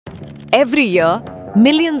Every year,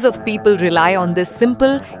 millions of people rely on this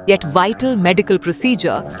simple yet vital medical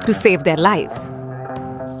procedure to save their lives.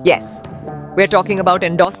 Yes, we're talking about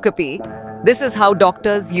endoscopy. This is how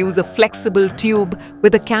doctors use a flexible tube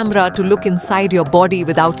with a camera to look inside your body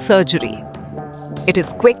without surgery. It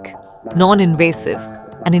is quick, non-invasive,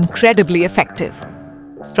 and incredibly effective.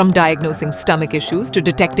 From diagnosing stomach issues to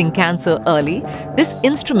detecting cancer early, this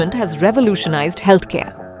instrument has revolutionized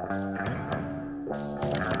healthcare.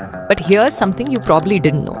 But here's something you probably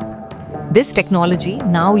didn't know. This technology,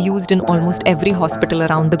 now used in almost every hospital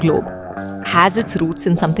around the globe, has its roots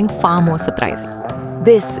in something far more surprising.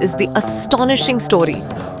 This is the astonishing story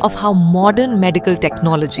of how modern medical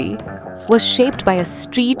technology was shaped by a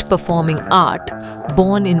street-performing art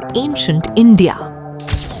born in ancient India: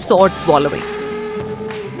 sword swallowing.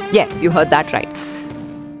 Yes, you heard that right.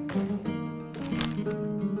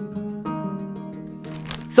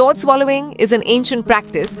 Sword swallowing is an ancient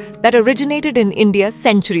practice that originated in India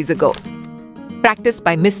centuries ago. Practiced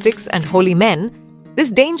by mystics and holy men,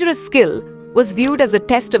 this dangerous skill was viewed as a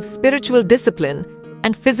test of spiritual discipline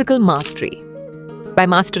and physical mastery. By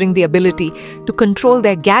mastering the ability to control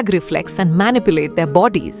their gag reflex and manipulate their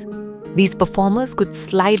bodies, these performers could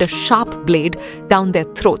slide a sharp blade down their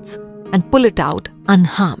throats and pull it out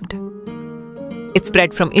unharmed. It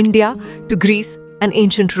spread from India to Greece and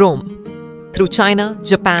ancient Rome, through China,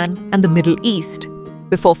 Japan, and the Middle East,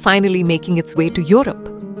 before finally making its way to Europe,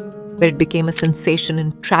 where it became a sensation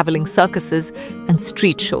in traveling circuses and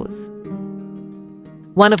street shows.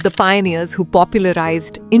 One of the pioneers who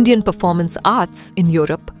popularized Indian performance arts in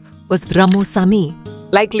Europe was Ramo Samee,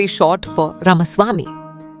 likely short for Ramaswamy.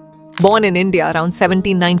 Born in India around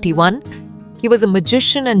 1791, he was a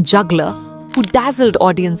magician and juggler who dazzled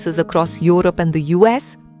audiences across Europe and the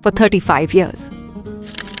US for 35 years.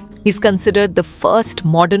 He's considered the first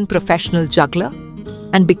modern professional juggler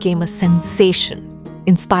and became a sensation,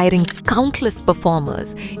 inspiring countless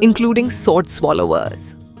performers, including sword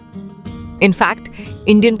swallowers. In fact,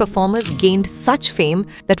 Indian performers gained such fame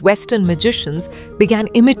that Western magicians began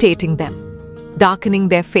imitating them, darkening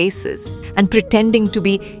their faces and pretending to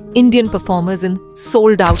be Indian performers in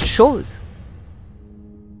sold-out shows.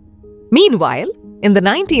 Meanwhile, in the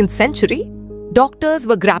 19th century, doctors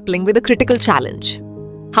were grappling with a critical challenge: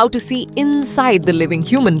 how to see inside the living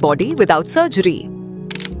human body without surgery.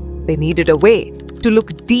 They needed a way to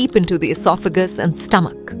look deep into the esophagus and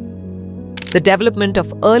stomach. The development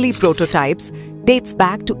of early prototypes dates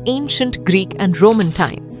back to ancient Greek and Roman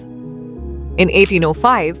times. In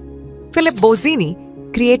 1805, Philip Bozzini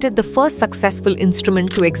created the first successful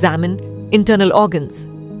instrument to examine internal organs,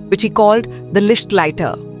 which he called the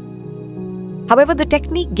Lichtleiter. However, the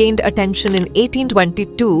technique gained attention in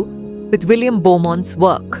 1822 with William Beaumont's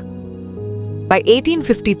work. By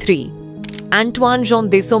 1853, Antoine Jean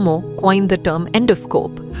Desaumont coined the term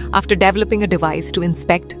endoscope after developing a device to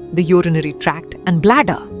inspect the urinary tract and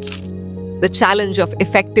bladder. The challenge of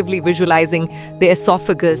effectively visualizing the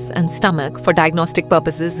esophagus and stomach for diagnostic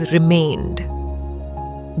purposes remained.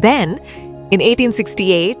 Then, in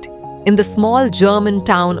 1868, in the small German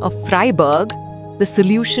town of Freiburg, the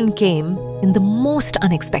solution came in the most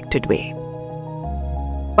unexpected way.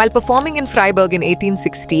 While performing in Freiburg in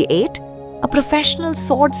 1868, a professional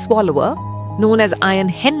sword swallower known as Iron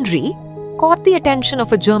Henry caught the attention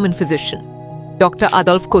of a German physician, Dr.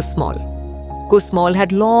 Adolf Kussmaul. Kussmaul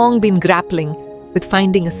had long been grappling with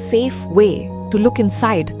finding a safe way to look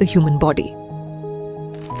inside the human body.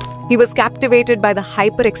 He was captivated by the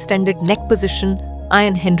hyper-extended neck position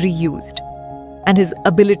Iron Henry used and his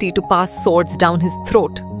ability to pass swords down his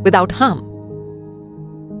throat without harm.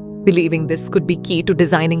 Believing this could be key to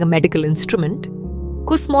designing a medical instrument,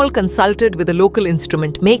 Kussmaul consulted with a local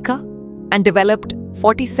instrument maker and developed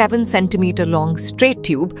 47-centimeter long straight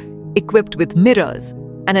tube equipped with mirrors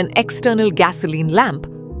and an external gasoline lamp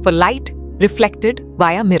for light reflected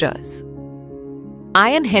via mirrors.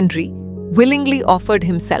 Iron Henry willingly offered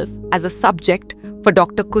himself as a subject for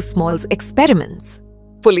Dr. Kussmaul's experiments,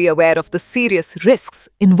 fully aware of the serious risks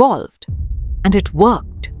involved. And it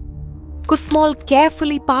worked. Kussmaul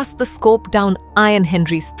carefully passed the scope down Iron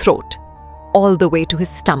Henry's throat, all the way to his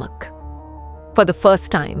stomach. For the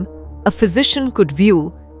first time, a physician could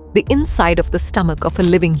view the inside of the stomach of a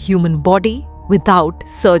living human body without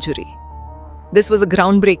surgery. This was a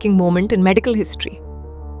groundbreaking moment in medical history.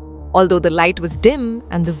 Although the light was dim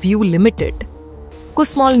and the view limited,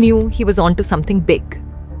 Kussmaul knew he was onto something big.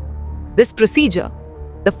 This procedure,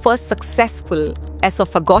 the first successful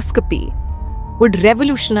esophagoscopy, would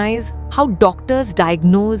revolutionize how doctors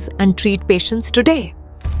diagnose and treat patients today.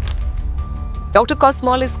 Dr.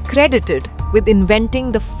 Kussmaul is credited with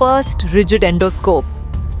inventing the first rigid endoscope,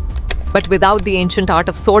 But without the ancient art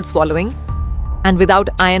of sword swallowing, and without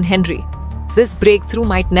Iron Henry, this breakthrough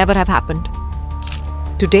might never have happened.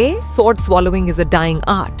 Today, sword swallowing is a dying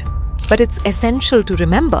art, but it's essential to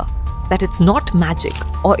remember that it's not magic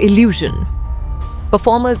or illusion.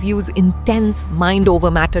 Performers use intense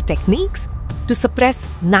mind-over-matter techniques to suppress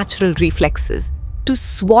natural reflexes, to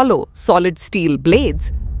swallow solid steel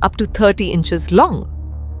blades up to 30 inches long.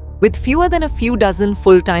 With fewer than a few dozen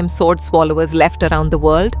full-time sword swallowers left around the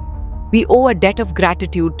world, we owe a debt of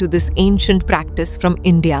gratitude to this ancient practice from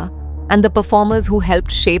India and the performers who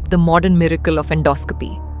helped shape the modern miracle of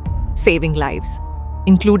endoscopy, saving lives,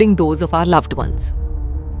 including those of our loved ones.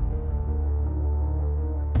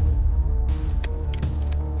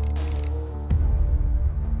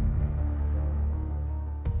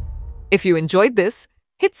 If you enjoyed this,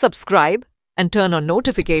 hit subscribe and turn on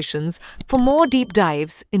notifications for more deep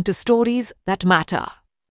dives into stories that matter.